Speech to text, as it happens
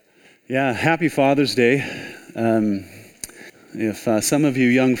Yeah, happy Father's Day. If some of you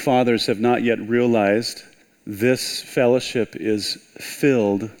young fathers have not yet realized, this fellowship is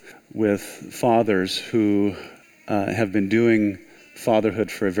filled with fathers who have been doing fatherhood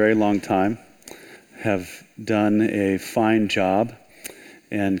for a very long time, have done a fine job,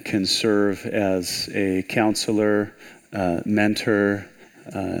 and can serve as a counselor, mentor,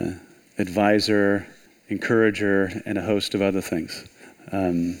 advisor, encourager, and a host of other things.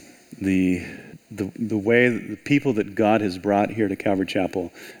 The way the people that God has brought here to Calvary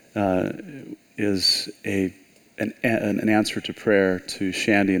Chapel is an answer to prayer to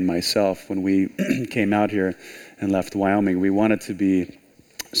Shandy and myself when we came out here and left Wyoming. We wanted to be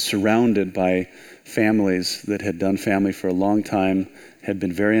surrounded by families that had done family for a long time, had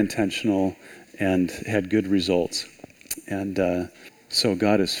been very intentional, and had good results. And so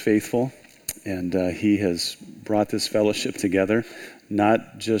God is faithful, and He has brought this fellowship together,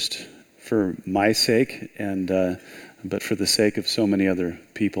 not just for my sake, but for the sake of so many other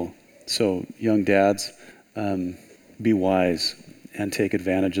people. So young dads, be wise and take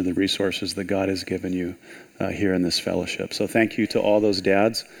advantage of the resources that God has given you here in this fellowship. So thank you to all those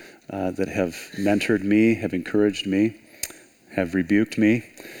dads that have mentored me, have encouraged me, have rebuked me,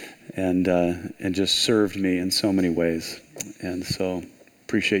 and just served me in so many ways. And so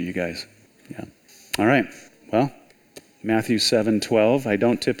appreciate you guys. Yeah. All right. Well, Matthew 7:12. I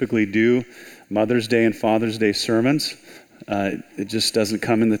don't typically do Mother's Day and Father's Day sermons. It just doesn't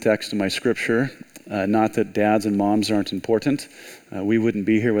come in the text of my scripture. Not that dads and moms aren't important. We wouldn't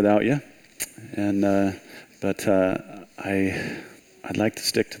be here without you. But I'd like to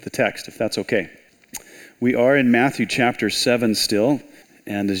stick to the text, if that's okay. We are in Matthew chapter 7 still.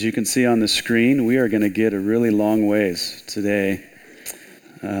 And as you can see on the screen, we are going to get a really long ways today.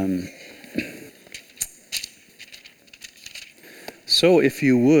 So if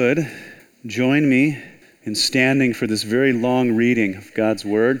you would, join me in standing for this very long reading of God's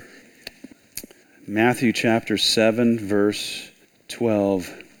Word. Matthew chapter 7, verse 12.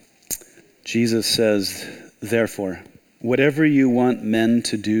 Jesus says, "Therefore, whatever you want men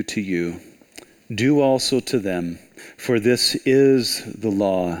to do to you, do also to them, for this is the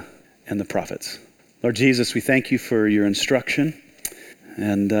law and the prophets." Lord Jesus, we thank you for your instruction.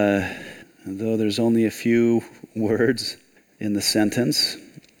 And though there's only a few words in the sentence,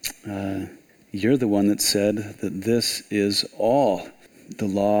 you're the one that said that this is all the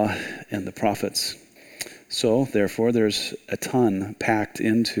law and the prophets. So, therefore, there's a ton packed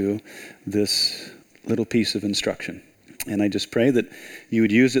into this little piece of instruction. And I just pray that you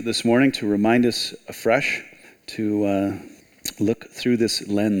would use it this morning to remind us afresh to look through this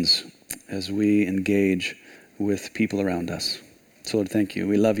lens as we engage with people around us. So, Lord, thank you.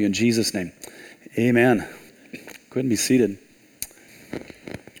 We love you in Jesus' name. Amen. Go ahead and be seated.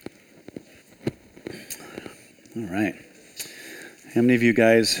 All right. How many of you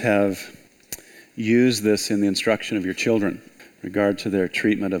guys have used this in the instruction of your children in regard to their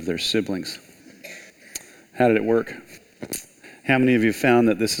treatment of their siblings? How did it work? How many of you found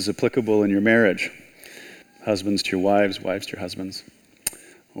that this is applicable in your marriage? Husbands to your wives, wives to your husbands,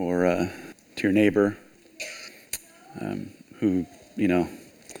 or to your neighbor who,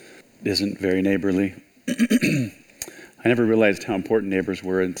 isn't very neighborly. I never realized how important neighbors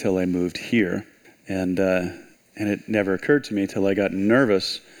were until I moved here. And it never occurred to me till I got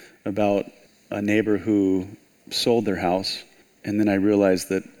nervous about a neighbor who sold their house. And then I realized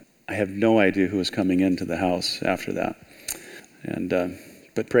that I have no idea who was coming into the house after that.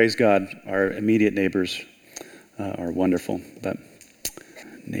 But praise God, our immediate neighbors are wonderful. But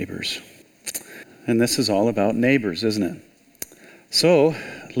neighbors. And this is all about neighbors, isn't it? So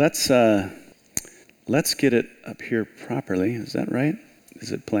let's get it up here properly. Is that right?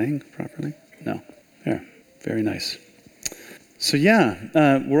 Is it playing properly? No. There. Very nice. So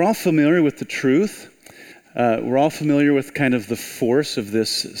we're all familiar with the truth. We're all familiar with kind of the force of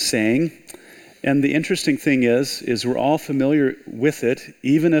this saying. And the interesting thing is we're all familiar with it,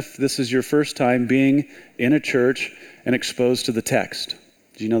 even if this is your first time being in a church and exposed to the text.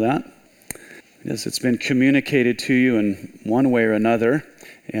 Do you know that? Yes, it's been communicated to you in one way or another,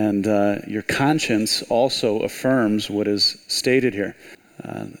 and your conscience also affirms what is stated here.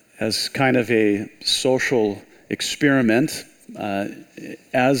 As kind of a social experiment,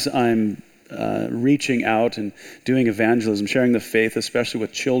 as I'm reaching out and doing evangelism, sharing the faith, especially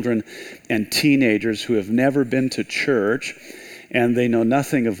with children and teenagers who have never been to church and they know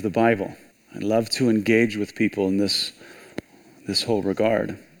nothing of the Bible. I love to engage with people in this whole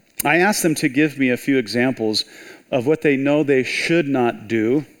regard. I ask them to give me a few examples of what they know they should not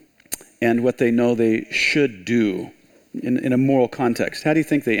do and what they know they should do in a moral context. How do you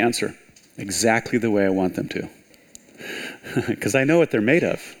think they answer? exactly the way I want them to. Because I know what they're made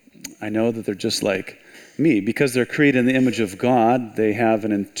of. I know that they're just like me. Because they're created in the image of God, they have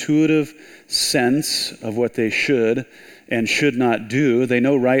an intuitive sense of what they should and should not do. They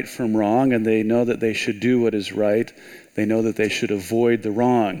know right from wrong, and they know that they should do what is right. They know that they should avoid the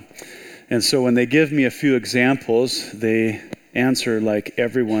wrong. And so when they give me a few examples, they answer like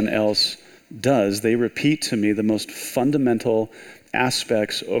everyone else does. They repeat to me the most fundamental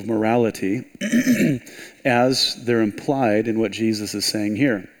aspects of morality as they're implied in what Jesus is saying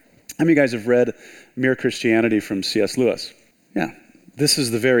here. How many of you guys have read Mere Christianity from C.S. Lewis? Yeah, this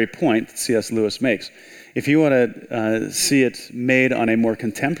is the very point that C.S. Lewis makes. If you want to see it made on a more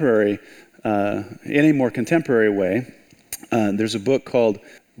contemporary, in a more contemporary way, there's a book called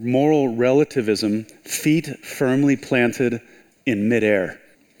Moral Relativism, Feet Firmly Planted in Midair.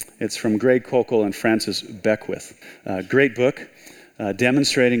 It's from Greg Koukl and Francis Beckwith. Great book,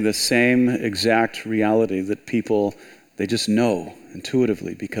 demonstrating the same exact reality that people, they just know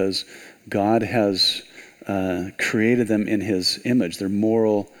intuitively because God has created them in his image. They're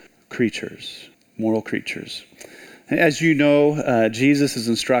moral creatures. Moral creatures. As you know, Jesus'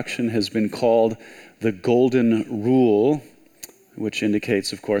 instruction has been called the Golden Rule, which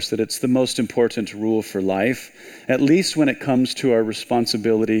indicates, of course, that it's the most important rule for life, at least when it comes to our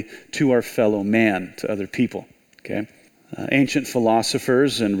responsibility to our fellow man, to other people. Okay? Ancient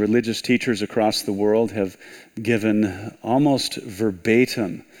philosophers and religious teachers across the world have given almost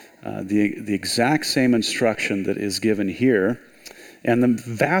verbatim the exact same instruction that is given here, and the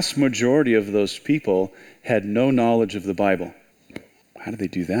vast majority of those people had no knowledge of the Bible. How did they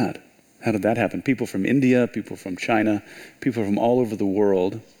do that? How did that happen? People from India, people from China, people from all over the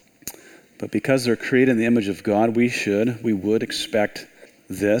world. But because they're created in the image of God, we would expect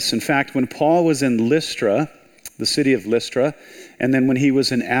this. In fact, when Paul was in Lystra, the city of Lystra, and then when he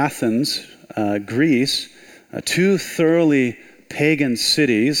was in Athens, Greece, two thoroughly pagan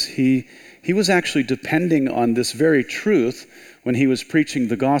cities, he was actually depending on this very truth when he was preaching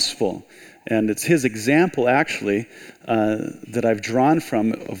the gospel. And it's his example, actually, that I've drawn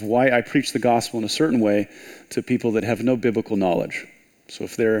from of why I preach the gospel in a certain way to people that have no biblical knowledge. So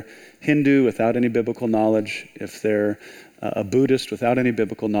if they're Hindu without any biblical knowledge, if they're a Buddhist without any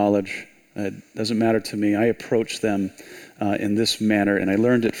biblical knowledge, it doesn't matter to me. I approach them in this manner, and I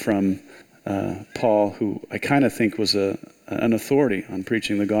learned it from Paul, who I kind of think was an authority on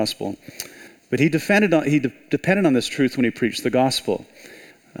preaching the gospel. But he depended on this truth when he preached the gospel,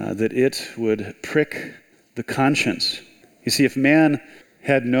 that it would prick the conscience. You see, if man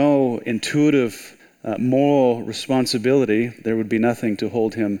had no intuitive moral responsibility, there would be nothing to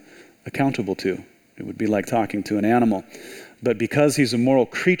hold him accountable to. It would be like talking to an animal. But because he's a moral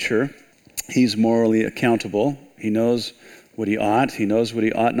creature, he's morally accountable. He knows what he knows what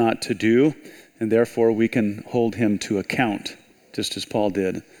he ought not to do, and therefore we can hold him to account, just as Paul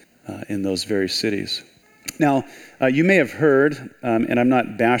did in those very cities. Now, you may have heard, and I'm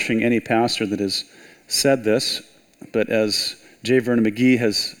not bashing any pastor that has said this, but as J. Vernon McGee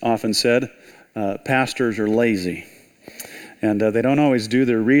has often said, pastors are lazy. And they don't always do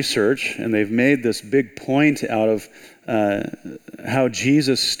their research, and they've made this big point out of how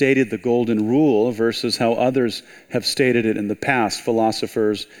Jesus stated the golden rule versus how others have stated it in the past,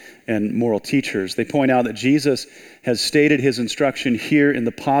 philosophers and moral teachers. They point out that Jesus has stated his instruction here in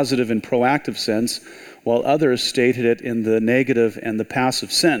the positive and proactive sense, while others stated it in the negative and the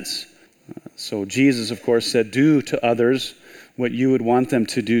passive sense. So Jesus, of course, said, do to others what you would want them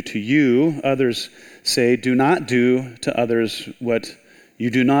to do to you. Others say, do not do to others what you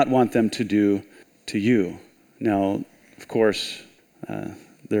do not want them to do to you. Now, of course,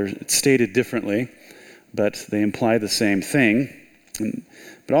 it's stated differently, but they imply the same thing.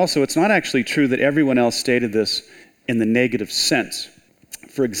 But also, it's not actually true that everyone else stated this in the negative sense.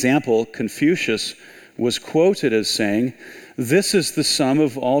 For example, Confucius was quoted as saying, "This is the sum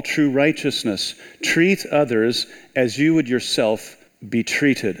of all true righteousness. Treat others as you would yourself be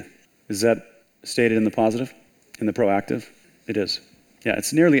treated." Is that stated in the positive, in the proactive? It is. Yeah,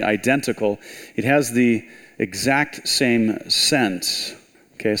 it's nearly identical. It has the exact same sense.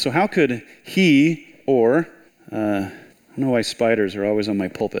 Okay, so how could he or, I don't know why spiders are always on my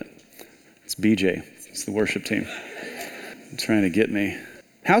pulpit. It's BJ. It's the worship team. Trying to get me.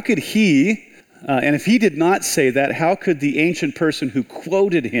 How could he, and if he did not say that, how could the ancient person who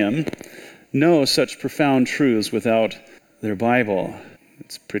quoted him know such profound truths without their Bible?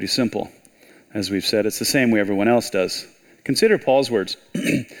 It's pretty simple. As we've said, it's the same way everyone else does. Consider Paul's words.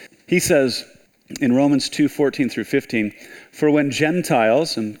 He says in Romans 2:14 through 15, "For when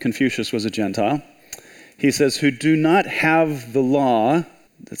Gentiles," and Confucius was a Gentile, he says, "who do not have the law,"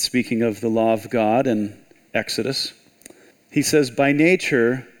 That's speaking of the law of God in Exodus. He says, by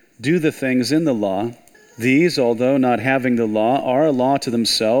nature, do the things in the law. These, although not having the law, are a law to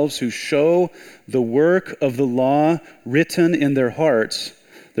themselves, who show the work of the law written in their hearts,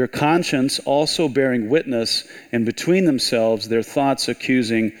 their conscience also bearing witness, and between themselves their thoughts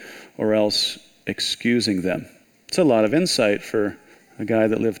accusing or else excusing them. It's a lot of insight for a guy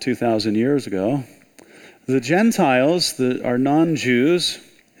that lived 2,000 years ago. The Gentiles are non-Jews,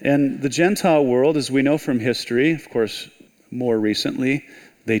 and the Gentile world, as we know from history, of course, more recently,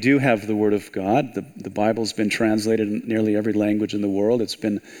 they do have the Word of God. The Bible's been translated in nearly every language in the world. It's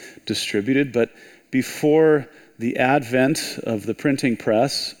been distributed. But before the advent of the printing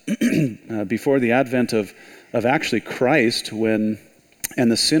press, before the advent of actually Christ, and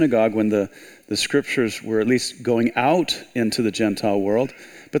the synagogue, when the scriptures were at least going out into the Gentile world,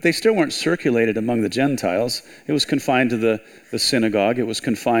 but they still weren't circulated among the Gentiles. It was confined to the synagogue. It was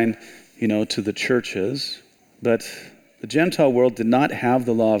confined, to the churches. But the Gentile world did not have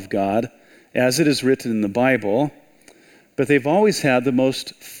the law of God as it is written in the Bible, but they've always had the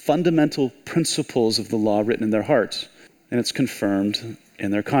most fundamental principles of the law written in their hearts, and it's confirmed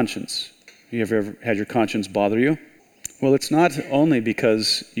in their conscience. You ever had your conscience bother you? Well, it's not only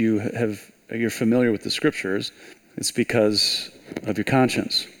because you're familiar with the scriptures, it's because of your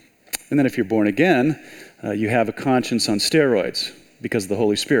conscience. And then if you're born again, you have a conscience on steroids because of the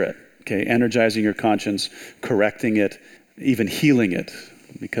Holy Spirit. Okay, energizing your conscience, correcting it, even healing it.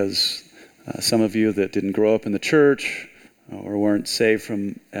 Because some of you that didn't grow up in the church or weren't saved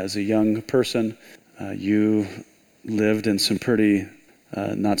as a young person, you lived in some pretty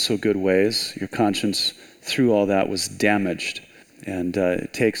not so good ways. Your conscience through all that was damaged. And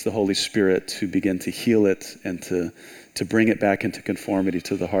it takes the Holy Spirit to begin to heal it and to bring it back into conformity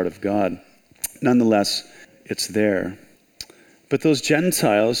to the heart of God. Nonetheless, it's there. But those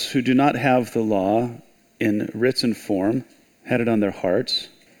Gentiles who do not have the law in written form had it on their hearts.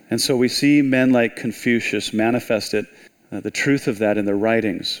 And so we see men like Confucius manifest it, the truth of that in their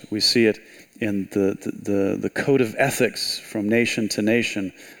writings. We see it in the code of ethics from nation to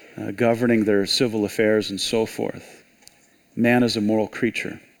nation, governing their civil affairs and so forth. Man is a moral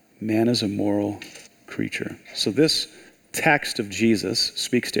creature. Man is a moral creature. So this text of Jesus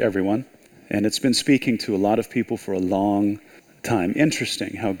speaks to everyone, and it's been speaking to a lot of people for a long time.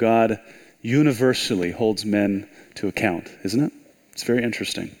 Interesting how God universally holds men to account, isn't it? It's very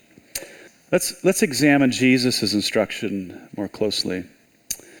interesting. Let's examine Jesus' instruction more closely.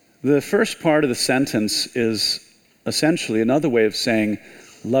 The first part of the sentence is essentially another way of saying,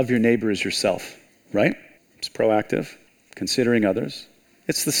 love your neighbor as yourself, right? It's proactive, considering others.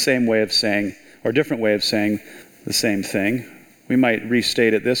 It's the same way of saying, or different way of saying the same thing. We might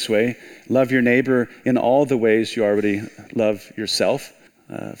restate it this way: love your neighbor in all the ways you already love yourself.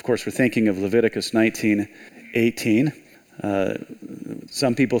 Of course, we're thinking of Leviticus 19:18.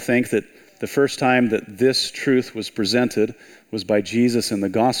 Some people think that the first time that this truth was presented was by Jesus in the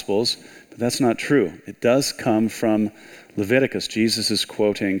Gospels, but that's not true. It does come from Leviticus. Jesus is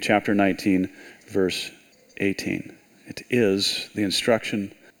quoting chapter 19, verse 18. It is the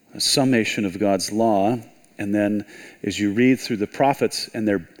instruction, a summation of God's law. And then as you read through the prophets and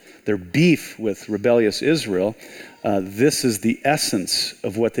their beef with rebellious Israel, this is the essence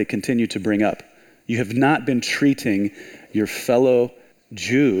of what they continue to bring up. You have not been treating your fellow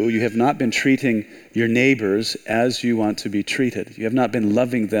Jew, you have not been treating your neighbors as you want to be treated. You have not been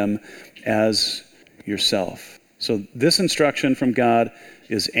loving them as yourself. So this instruction from God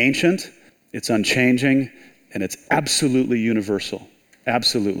is ancient, it's unchanging, and it's absolutely universal.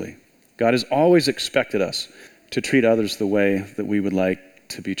 Absolutely. God has always expected us to treat others the way that we would like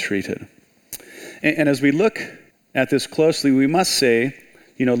to be treated. And as we look at this closely, we must say,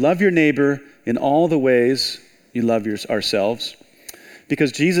 love your neighbor in all the ways you love ourselves.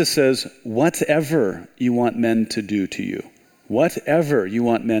 Because Jesus says, whatever you want men to do to you, whatever you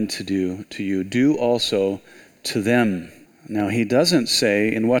want men to do to you, do also to them. Now, he doesn't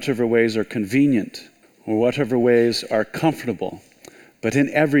say in whatever ways are convenient or whatever ways are comfortable, but in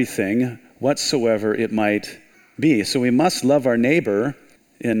everything whatsoever it might be. So we must love our neighbor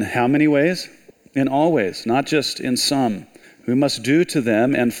in how many ways? In all ways, not just in some. We must do to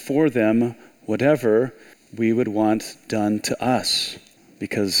them and for them whatever we would want done to us.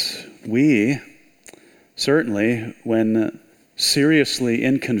 Because we, certainly, when seriously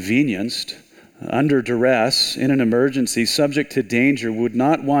inconvenienced, under duress, in an emergency, subject to danger, would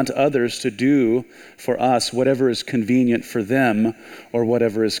not want others to do for us whatever is convenient for them or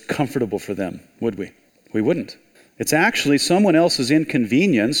whatever is comfortable for them, would we? We wouldn't. It's actually someone else's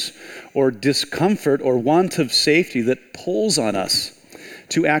inconvenience or discomfort or want of safety that pulls on us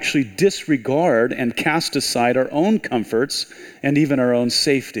to actually disregard and cast aside our own comforts and even our own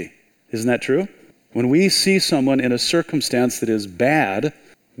safety. Isn't that true? When we see someone in a circumstance that is bad,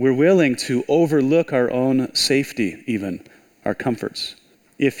 we're willing to overlook our own safety, even our comforts.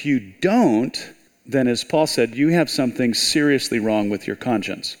 If you don't, then as Paul said, you have something seriously wrong with your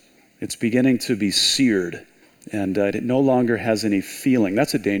conscience. It's beginning to be seared, and it no longer has any feeling.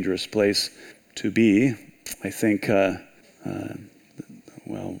 That's a dangerous place to be. I think,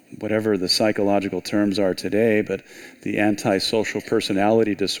 whatever the psychological terms are today, but the antisocial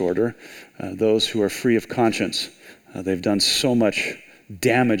personality disorder, those who are free of conscience, they've done so much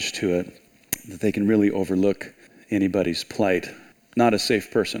damage to it that they can really overlook anybody's plight. Not a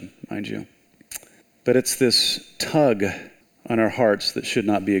safe person, mind you. But it's this tug on our hearts that should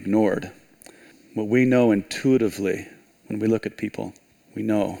not be ignored. What we know intuitively when we look at people, we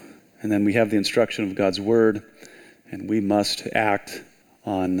know. And then we have the instruction of God's word, and we must act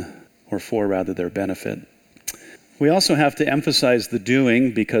on, or for rather, their benefit. We also have to emphasize the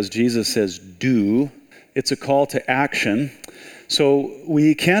doing because Jesus says do. It's a call to action. So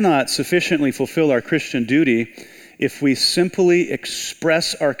we cannot sufficiently fulfill our Christian duty if we simply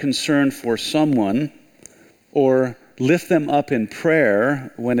express our concern for someone or lift them up in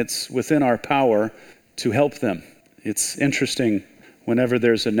prayer when it's within our power to help them. It's interesting, whenever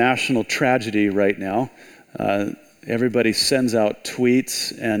there's a national tragedy right now, everybody sends out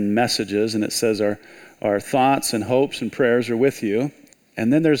tweets and messages, and it says our thoughts and hopes and prayers are with you.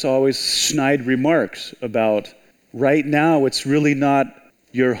 And then there's always snide remarks about, right now it's really not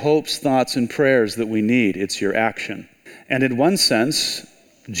your hopes, thoughts, and prayers that we need, it's your action. And in one sense,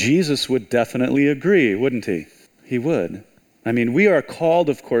 Jesus would definitely agree, wouldn't he? He would. I mean, we are called,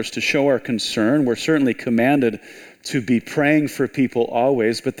 of course, to show our concern. We're certainly commanded to be praying for people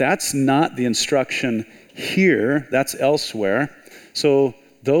always, but that's not the instruction here. That's elsewhere. So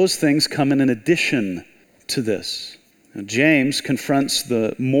those things come in addition to this. Now, James confronts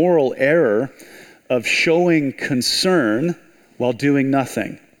the moral error of showing concern while doing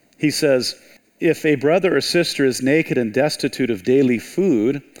nothing. He says, if a brother or sister is naked and destitute of daily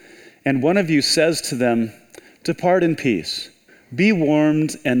food, and one of you says to them, depart in peace, be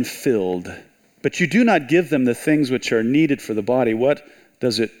warmed and filled, but you do not give them the things which are needed for the body, what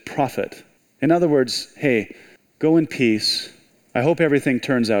does it profit? In other words, hey, go in peace. I hope everything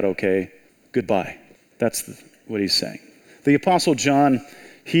turns out okay. Goodbye. That's what he's saying. The Apostle John,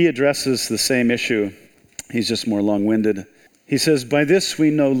 he addresses the same issue. He's just more long-winded. He says, by this we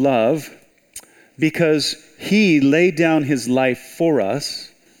know love, because he laid down his life for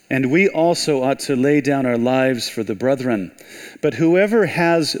us, and we also ought to lay down our lives for the brethren. But whoever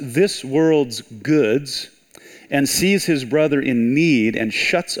has this world's goods and sees his brother in need and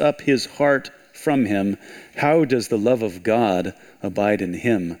shuts up his heart from him, how does the love of God abide in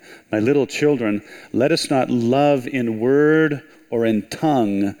him? My little children, let us not love in word or in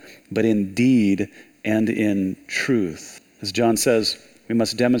tongue, but in deed and in truth. As John says, we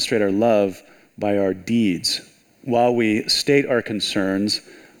must demonstrate our love by our deeds. While we state our concerns,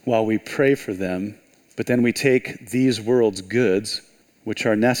 while we pray for them, but then we take these world's goods, which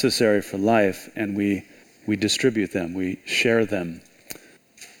are necessary for life, and we distribute them, we share them.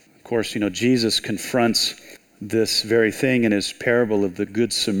 Of course, Jesus confronts this very thing in his parable of the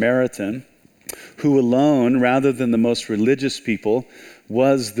Good Samaritan, who alone, rather than the most religious people,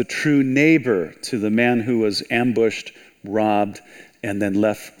 was the true neighbor to the man who was ambushed, robbed, and then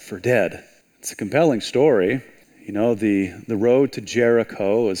left for dead. It's a compelling story. The road to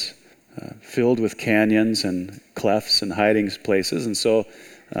Jericho is filled with canyons and clefts and hiding places, and so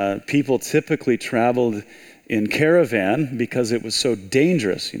people typically traveled in caravan because it was so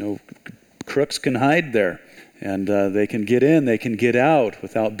dangerous. Crooks can hide there, and they can get in, they can get out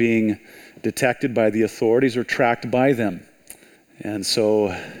without being detected by the authorities or tracked by them. And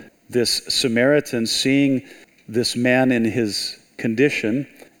so this Samaritan, seeing this man in his condition,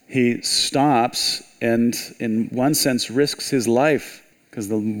 he stops and in one sense risks his life, because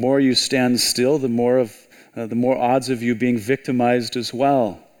the more you stand still, the more odds of you being victimized as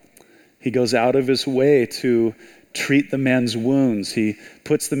well. He goes out of his way to treat the man's wounds. He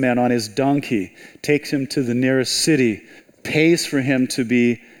puts the man on his donkey, takes him to the nearest city, pays for him to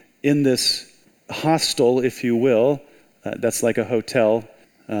be in this hostel, if you will, that's like a hotel,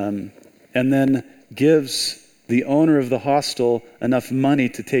 and then gives the owner of the hostel enough money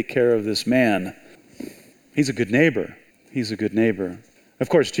to take care of this man. He's a good neighbor. He's a good neighbor. Of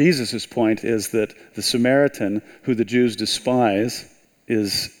course, Jesus' point is that the Samaritan, who the Jews despise,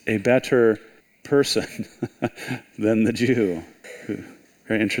 is a better person than the Jew.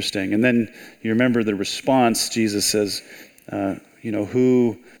 Very interesting. And then you remember the response. Jesus says,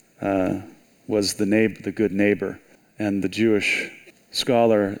 who was the good neighbor. And the Jewish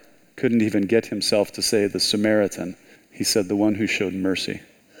scholar couldn't even get himself to say the Samaritan. He said the one who showed mercy.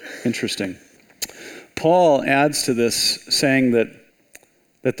 Interesting. Paul adds to this, saying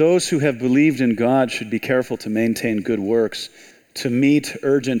that those who have believed in God should be careful to maintain good works, to meet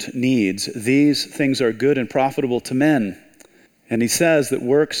urgent needs. These things are good and profitable to men. And he says that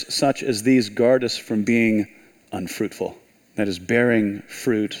works such as these guard us from being unfruitful. That is, bearing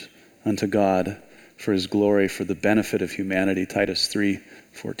fruit unto God for his glory, for the benefit of humanity. Titus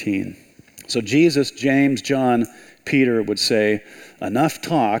 3:14. So Jesus, James, John, Peter would say, enough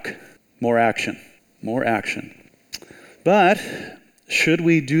talk, more action. More action. But should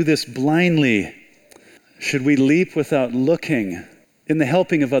we do this blindly? Should we leap without looking in the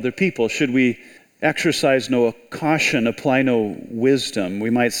helping of other people? Should we exercise no caution, apply no wisdom?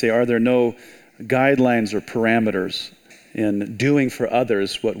 We might say, are there no guidelines or parameters in doing for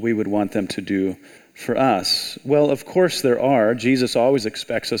others what we would want them to do for us? Well, of course there are. Jesus always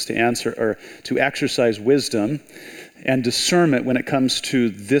expects us to answer or to exercise wisdom and discernment when it comes to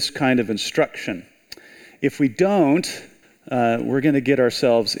this kind of instruction. If we don't, we're going to get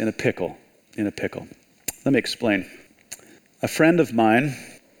ourselves in a pickle. Let me explain. A friend of mine,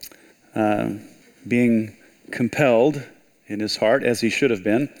 being compelled in his heart, as he should have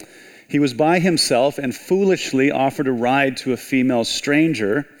been, he was by himself and foolishly offered a ride to a female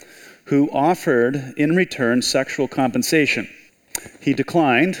stranger who offered in return sexual compensation. He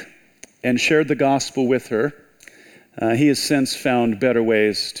declined and shared the gospel with her. He has since found better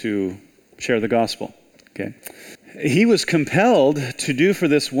ways to share the gospel. Okay. He was compelled to do for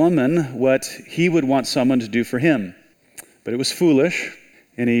this woman what he would want someone to do for him. But it was foolish,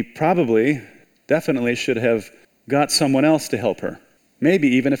 and he definitely should have got someone else to help her. Maybe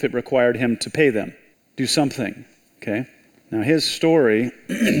even if it required him to pay them. Do something. Okay. Now his story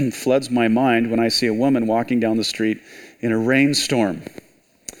floods my mind when I see a woman walking down the street in a rainstorm.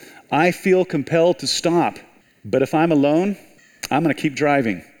 I feel compelled to stop, but if I'm alone, I'm going to keep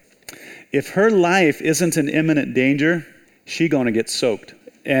driving. If her life isn't in imminent danger, she's going to get soaked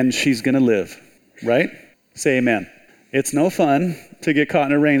and she's going to live, right? Say amen. It's no fun to get caught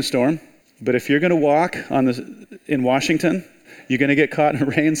in a rainstorm, but if you're going to walk in Washington, you're going to get caught in a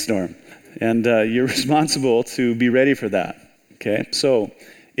rainstorm, and you're responsible to be ready for that. Okay, so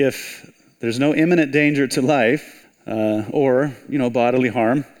if there's no imminent danger to life or bodily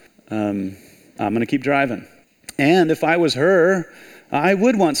harm, I'm going to keep driving. And if I was her, I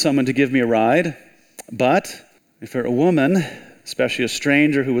would want someone to give me a ride, but if you're a woman, especially a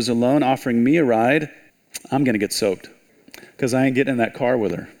stranger who was alone offering me a ride, I'm going to get soaked because I ain't getting in that car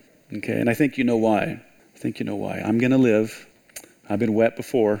with her. Okay, and I think you know why. I'm going to live. I've been wet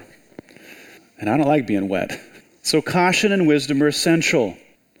before, and I don't like being wet. So caution and wisdom are essential.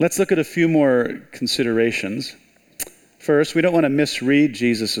 Let's look at a few more considerations. First, we don't want to misread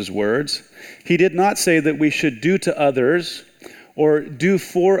Jesus' words. He did not say that we should do to others or do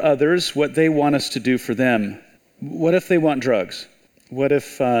for others what they want us to do for them. What if they want drugs? What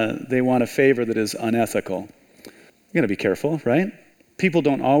if they want a favor that is unethical? You got to be careful, right? People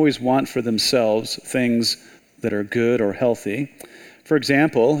don't always want for themselves things that are good or healthy. For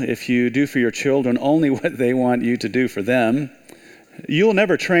example, if you do for your children only what they want you to do for them, you'll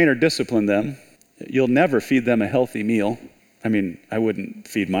never train or discipline them. You'll never feed them a healthy meal. I mean, I wouldn't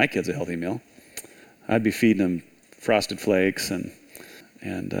feed my kids a healthy meal. I'd be feeding them Frosted Flakes and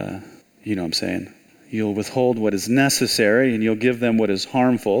you know what I'm saying. You'll withhold what is necessary and you'll give them what is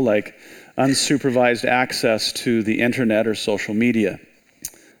harmful, like unsupervised access to the internet or social media.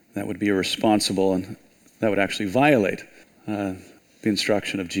 That would be irresponsible and that would actually violate the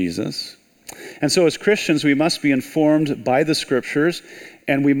instruction of Jesus. And so as Christians, we must be informed by the scriptures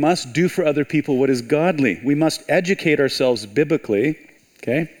and we must do for other people what is godly. We must educate ourselves biblically,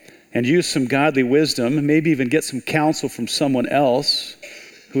 okay, and use some godly wisdom, maybe even get some counsel from someone else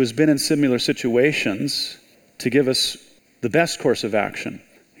who has been in similar situations to give us the best course of action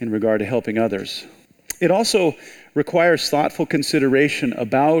in regard to helping others. It also requires thoughtful consideration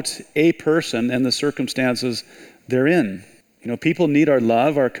about a person and the circumstances they're in. People need our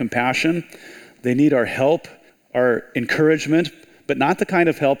love, our compassion. They need our help, our encouragement, but not the kind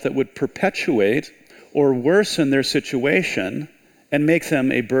of help that would perpetuate or worsen their situation and make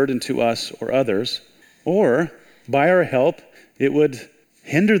them a burden to us or others. Or, by our help, it would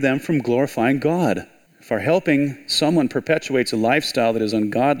hinder them from glorifying God. If our helping someone perpetuates a lifestyle that is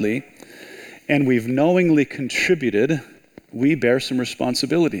ungodly, and we've knowingly contributed, we bear some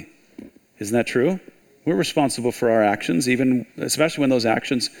responsibility. Isn't that true? We're responsible for our actions, especially when those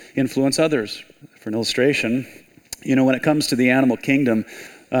actions influence others. For an illustration, When it comes to the animal kingdom,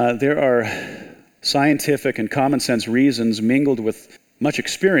 there are scientific and common sense reasons mingled with much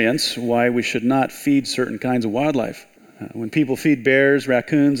experience why we should not feed certain kinds of wildlife. When people feed bears,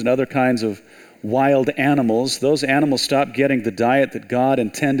 raccoons, and other kinds of wild animals, those animals stop getting the diet that God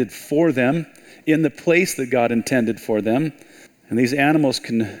intended for them in the place that God intended for them. And these animals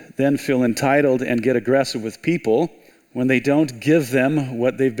can then feel entitled and get aggressive with people when they don't give them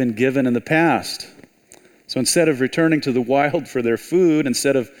what they've been given in the past. So instead of returning to the wild for their food,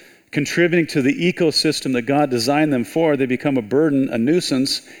 instead of contributing to the ecosystem that God designed them for, they become a burden, a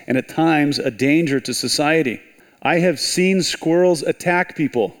nuisance, and at times a danger to society. I have seen squirrels attack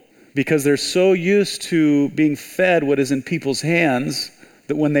people because they're so used to being fed what is in people's hands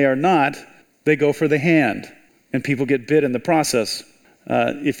that when they are not, they go for the hand, and people get bit in the process.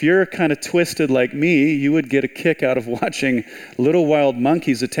 If you're kind of twisted like me, you would get a kick out of watching little wild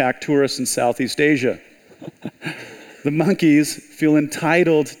monkeys attack tourists in Southeast Asia. The monkeys feel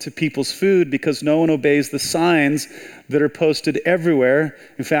entitled to people's food because no one obeys the signs that are posted everywhere.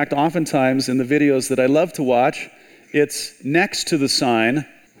 In fact, oftentimes in the videos that I love to watch, it's next to the sign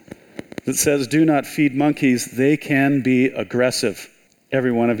that says, "Do not feed monkeys, they can be aggressive."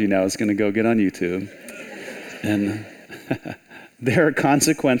 Every one of you now is going to go get on YouTube. And there are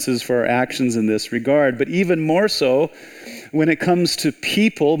consequences for our actions in this regard, but even more so when it comes to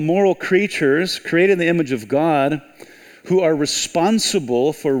people, moral creatures created in the image of God, who are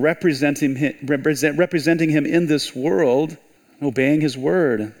responsible for representing him in this world, obeying his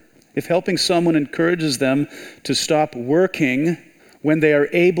word. If helping someone encourages them to stop working when they are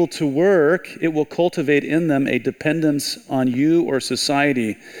able to work, it will cultivate in them a dependence on you or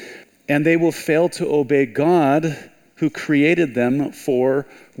society, and they will fail to obey God, who created them for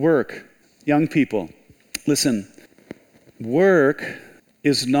work. Young people, listen, work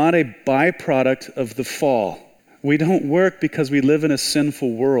is not a byproduct of the fall. We don't work because we live in a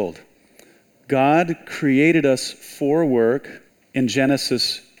sinful world. God created us for work in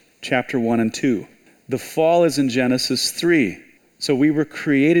Genesis chapter 1 and 2. The fall is in Genesis 3. So we were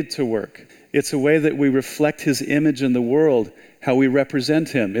created to work. It's a way that we reflect his image in the world, how we represent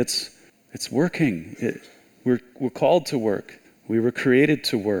him. It's working. We're called to work. We were created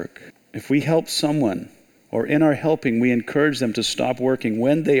to work. If we help someone, or in our helping, we encourage them to stop working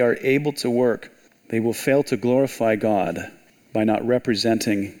when they are able to work, they will fail to glorify God by not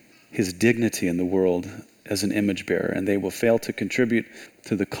representing his dignity in the world as an image bearer, and they will fail to contribute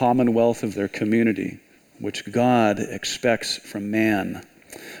to the commonwealth of their community, which God expects from man.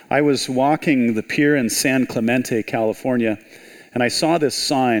 I was walking the pier in San Clemente, California, and I saw this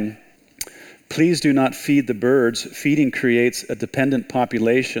sign, "Please do not feed the birds. Feeding creates a dependent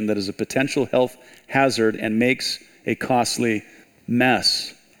population that is a potential health hazard and makes a costly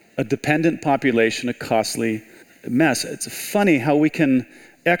mess." A dependent population, a costly mess. It's funny how we can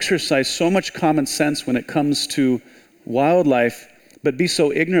exercise so much common sense when it comes to wildlife, but be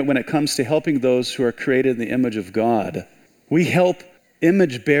so ignorant when it comes to helping those who are created in the image of God. We help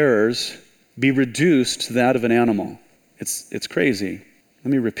image bearers be reduced to that of an animal. It's crazy.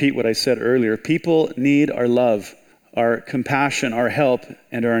 Let me repeat what I said earlier. People need our love, our compassion, our help,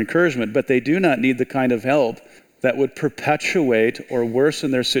 and our encouragement, but they do not need the kind of help that would perpetuate or worsen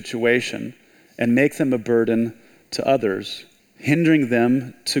their situation and make them a burden to others, hindering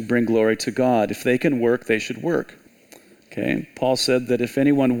them to bring glory to God. If they can work, they should work. Okay? Paul said that if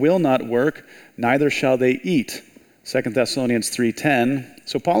anyone will not work, neither shall they eat. 2 Thessalonians 3:10.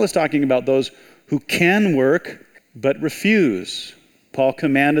 So Paul is talking about those who can work but refuse. Paul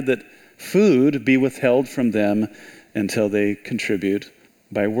commanded that food be withheld from them until they contribute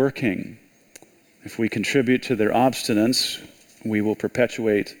by working. If we contribute to their obstinance, we will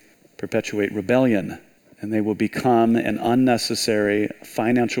perpetuate rebellion, and they will become an unnecessary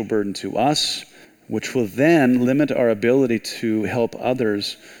financial burden to us, which will then limit our ability to help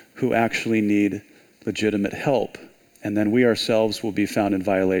others who actually need legitimate help. And then we ourselves will be found in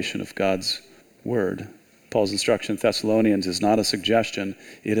violation of God's word. Paul's instruction in Thessalonians is not a suggestion,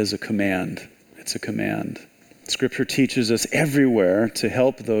 it is a command. It's a command. Scripture teaches us everywhere to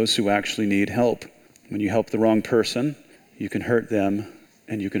help those who actually need help. When you help the wrong person, you can hurt them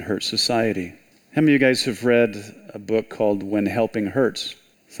and you can hurt society. How many of you guys have read a book called When Helping Hurts?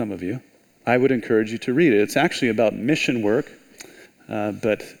 Some of you. I would encourage you to read it. It's actually about mission work,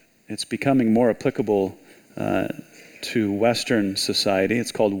 but it's becoming more applicable to Western society.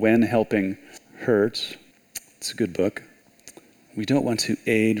 It's called When Helping Hurts. It's a good book. We don't want to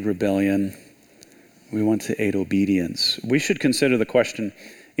aid rebellion. We want to aid obedience. We should consider the question,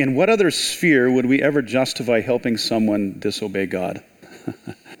 in what other sphere would we ever justify helping someone disobey God?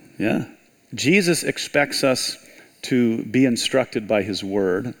 Yeah. Jesus expects us to be instructed by his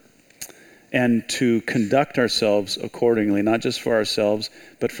word and to conduct ourselves accordingly, not just for ourselves,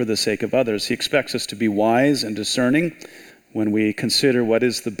 but for the sake of others. He expects us to be wise and discerning when we consider what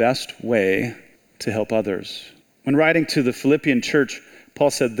is the best way to help others. When writing to the Philippian church, Paul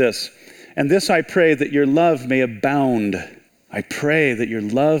said this, "And this I pray, that your love may abound. I pray that your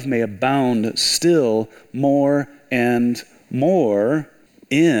love may abound still more and more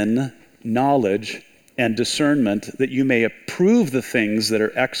in knowledge and discernment, that you may approve the things that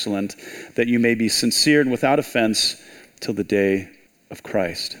are excellent, that you may be sincere and without offense till the day of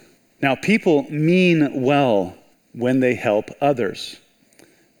Christ." Now, people mean well when they help others.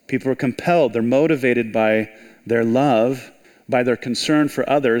 People are compelled, they're motivated by their love, by their concern for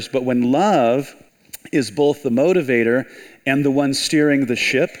others. But when love is both the motivator and the one steering the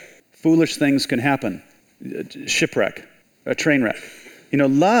ship, foolish things can happen. Shipwreck, a train wreck.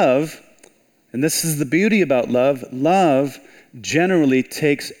 Love, and this is the beauty about love generally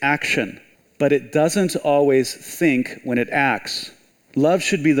takes action, but it doesn't always think when it acts. Love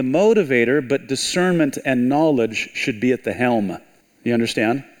should be the motivator, but discernment and knowledge should be at the helm. You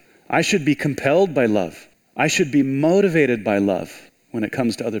understand? I should be compelled by love. I should be motivated by love when it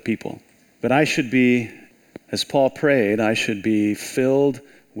comes to other people. But I should be, as Paul prayed, I should be filled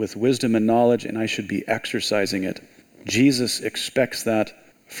with wisdom and knowledge, and I should be exercising it. Jesus expects that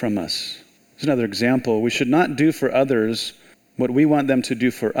from us. Here's another example. We should not do for others what we want them to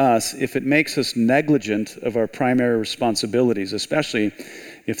do for us if it makes us negligent of our primary responsibilities, especially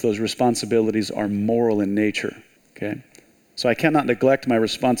if those responsibilities are moral in nature. Okay? So I cannot neglect my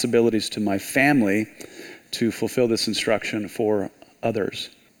responsibilities to my family to fulfill this instruction for others.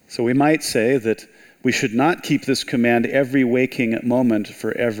 So we might say that we should not keep this command every waking moment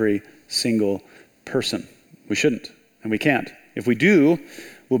for every single person. We shouldn't, and we can't. If we do,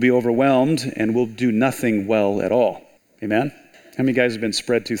 we'll be overwhelmed and we'll do nothing well at all. Amen? How many guys have been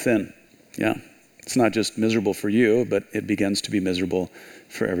spread too thin? Yeah. It's not just miserable for you, but it begins to be miserable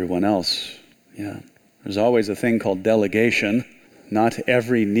for everyone else. Yeah. There's always a thing called delegation. Not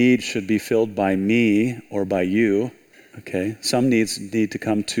every need should be filled by me or by you. Okay? Some needs need to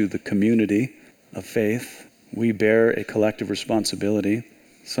come to the community of faith. We bear a collective responsibility.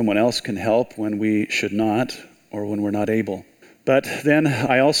 Someone else can help when we should not or when we're not able. But then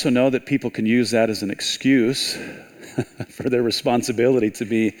I also know that people can use that as an excuse for their responsibility to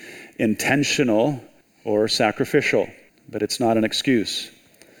be intentional or sacrificial. But it's not an excuse.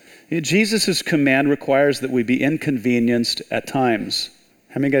 Jesus' command requires that we be inconvenienced at times.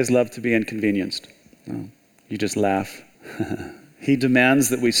 How many guys love to be inconvenienced? Oh, you just laugh. He demands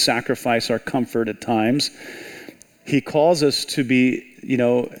that we sacrifice our comfort at times. He calls us to be,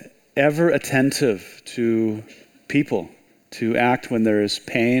 ever attentive to people, to act when there is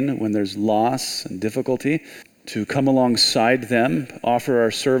pain, when there's loss and difficulty, to come alongside them, offer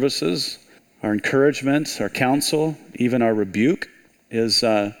our services, our encouragement, our counsel, even our rebuke. Is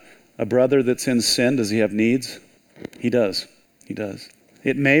a brother that's in sin, does he have needs? He does. He does.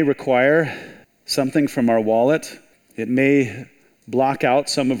 It may require something from our wallet. It may block out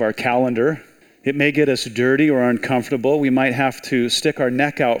some of our calendar. It may get us dirty or uncomfortable. We might have to stick our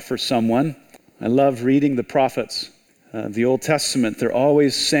neck out for someone. I love reading the prophets. The Old Testament, they're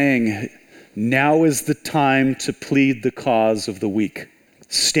always saying, now is the time to plead the cause of the weak.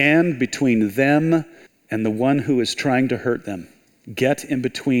 Stand between them and the one who is trying to hurt them. Get in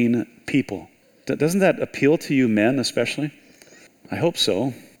between people. Doesn't that appeal to you men especially? I hope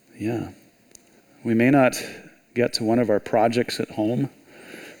so. Yeah. We may not get to one of our projects at home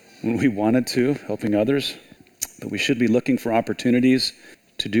when we wanted to, helping others, but we should be looking for opportunities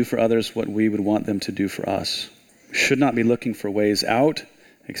to do for others what we would want them to do for us. We should not be looking for ways out,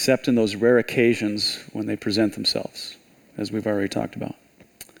 except in those rare occasions when they present themselves, as we've already talked about.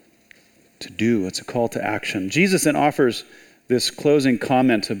 To do, it's a call to action. Jesus then offers this closing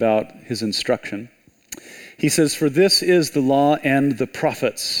comment about his instruction. He says, "For this is the law and the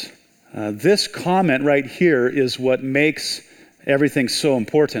prophets." This comment right here is what makes everything so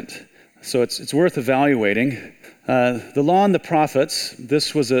important. So it's worth evaluating. The law and the prophets,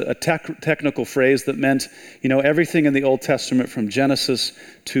 this was a technical phrase that meant, everything in the Old Testament from Genesis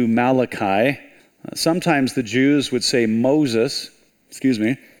to Malachi. Sometimes the Jews would say Moses,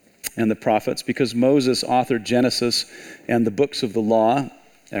 and the prophets, because Moses authored Genesis and the books of the law,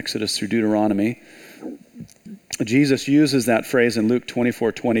 Exodus through Deuteronomy. Jesus uses that phrase in Luke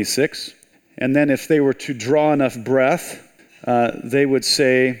 24:26. And then if they were to draw enough breath, they would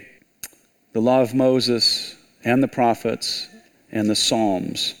say the law of Moses and the prophets and the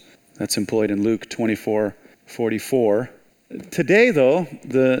Psalms. That's employed in Luke 24:44. Today, though,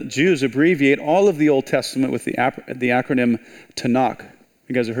 the Jews abbreviate all of the Old Testament with the acronym Tanakh.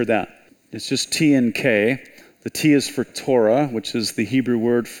 You guys have heard that? It's just T and K. The T is for Torah, which is the Hebrew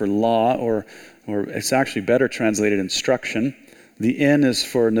word for law, or it's actually better translated instruction. The N is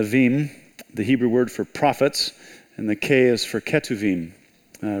for Nevi'im, the Hebrew word for prophets, and the K is for Ketuvim,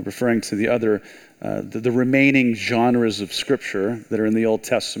 referring to the other, the remaining genres of Scripture that are in the Old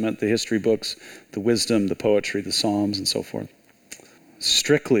Testament, the history books, the wisdom, the poetry, the Psalms, and so forth.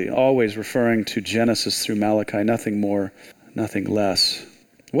 Strictly, always referring to Genesis through Malachi, nothing more, nothing less.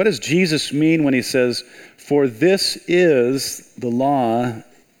 What does Jesus mean when he says, "For this is the law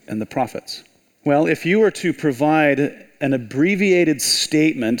and the prophets"? Well, if you were to provide an abbreviated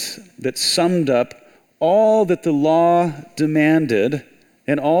statement that summed up all that the law demanded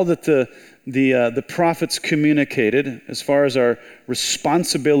and all that the prophets communicated as far as our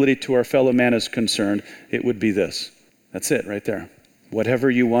responsibility to our fellow man is concerned, it would be this. That's it right there. Whatever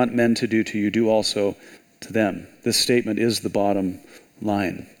you want men to do to you, do also to them. This statement is the bottom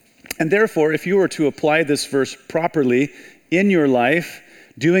line. And therefore, if you were to apply this verse properly in your life,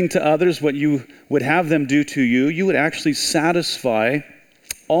 doing to others what you would have them do to you, you would actually satisfy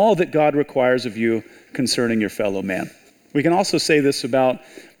all that God requires of you concerning your fellow man. We can also say this about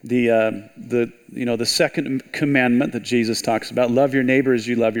the second commandment that Jesus talks about, love your neighbor as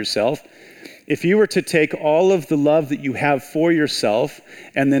you love yourself. If you were to take all of the love that you have for yourself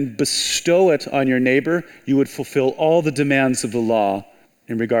and then bestow it on your neighbor, you would fulfill all the demands of the law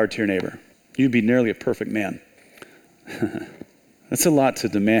in regard to your neighbor. You'd be nearly a perfect man. That's a lot to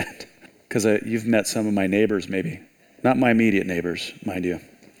demand, because you've met some of my neighbors maybe. Not my immediate neighbors, mind you.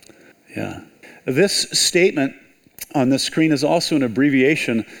 Yeah. This statement on the screen is also an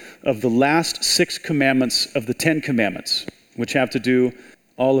abbreviation of the last 6 commandments of the 10 commandments, which have to do,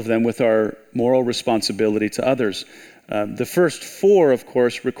 all of them, with our moral responsibility to others. The first 4, of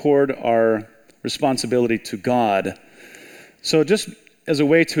course, record our responsibility to God. So just as a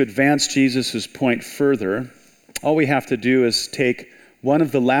way to advance Jesus' point further, all we have to do is take one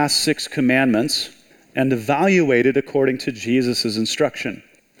of the last 6 commandments and evaluate it according to Jesus' instruction.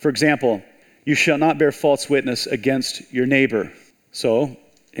 For example, you shall not bear false witness against your neighbor. So,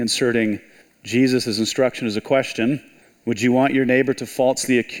 inserting Jesus' instruction as a question, would you want your neighbor to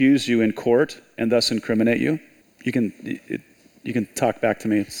falsely accuse you in court and thus incriminate you? You can talk back to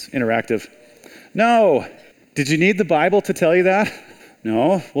me. It's interactive. No. Did you need the Bible to tell you that?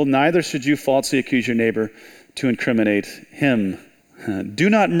 No. Well, neither should you falsely accuse your neighbor to incriminate him. Do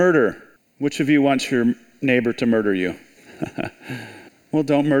not murder. Which of you wants your neighbor to murder you? Well,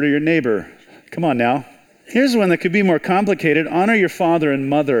 don't murder your neighbor. Come on now. Here's one that could be more complicated. Honor your father and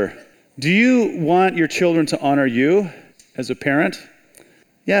mother. Do you want your children to honor you as a parent?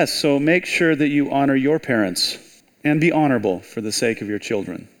 Yes, so make sure that you honor your parents and be honorable for the sake of your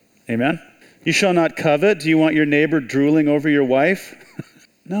children. Amen? You shall not covet. Do you want your neighbor drooling over your wife?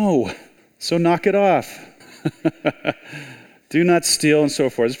 No, so knock it off. Do not steal, and so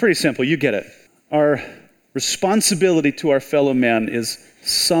forth. It's pretty simple. You get it. Our responsibility to our fellow man is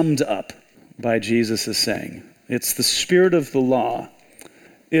summed up by Jesus' saying. It's the spirit of the law.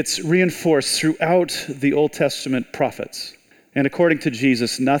 It's reinforced throughout the Old Testament prophets. And according to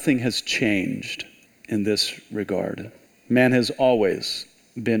Jesus, nothing has changed in this regard. Man has always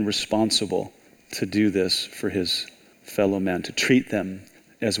been responsible to do this for his fellow man, to treat them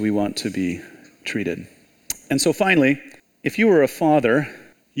as we want to be treated. And so finally, if you were a father,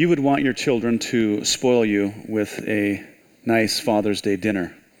 you would want your children to spoil you with a nice Father's Day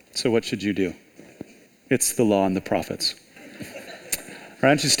dinner. So what should you do? It's the law and the prophets. Why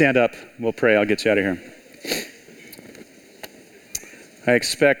don't you stand up? We'll pray. I'll get you out of here. I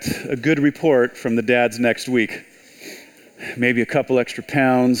expect a good report from the dads next week. Maybe a couple extra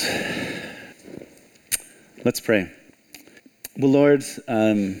pounds. Let's pray. Well, Lord,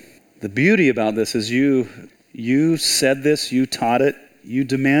 the beauty about this is you said this, you taught it, you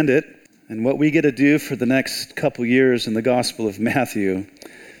demand it. And what we get to do for the next couple years in the Gospel of Matthew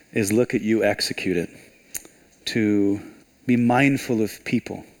is look at you execute it. To be mindful of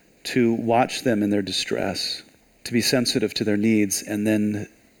people, to watch them in their distress, to be sensitive to their needs, and then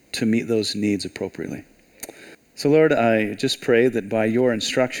to meet those needs appropriately. So Lord, I just pray that by your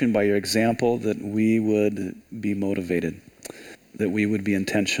instruction, by your example, that we would be motivated, that we would be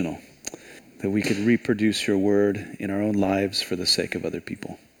intentional, that we could reproduce your word in our own lives for the sake of other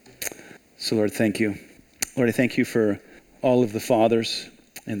people. So Lord, thank you. Lord, I thank you for all of the fathers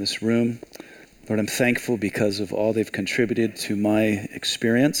in this room. Lord, I'm thankful because of all they've contributed to my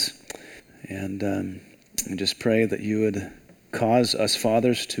experience. And I just pray that you would cause us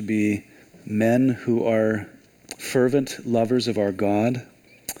fathers to be men who are fervent lovers of our God,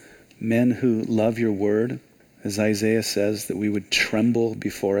 men who love your word, as Isaiah says, that we would tremble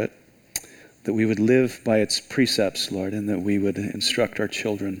before it, that we would live by its precepts, Lord, and that we would instruct our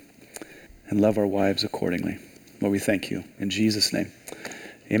children and love our wives accordingly. Lord, we thank you. In Jesus' name,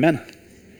 amen.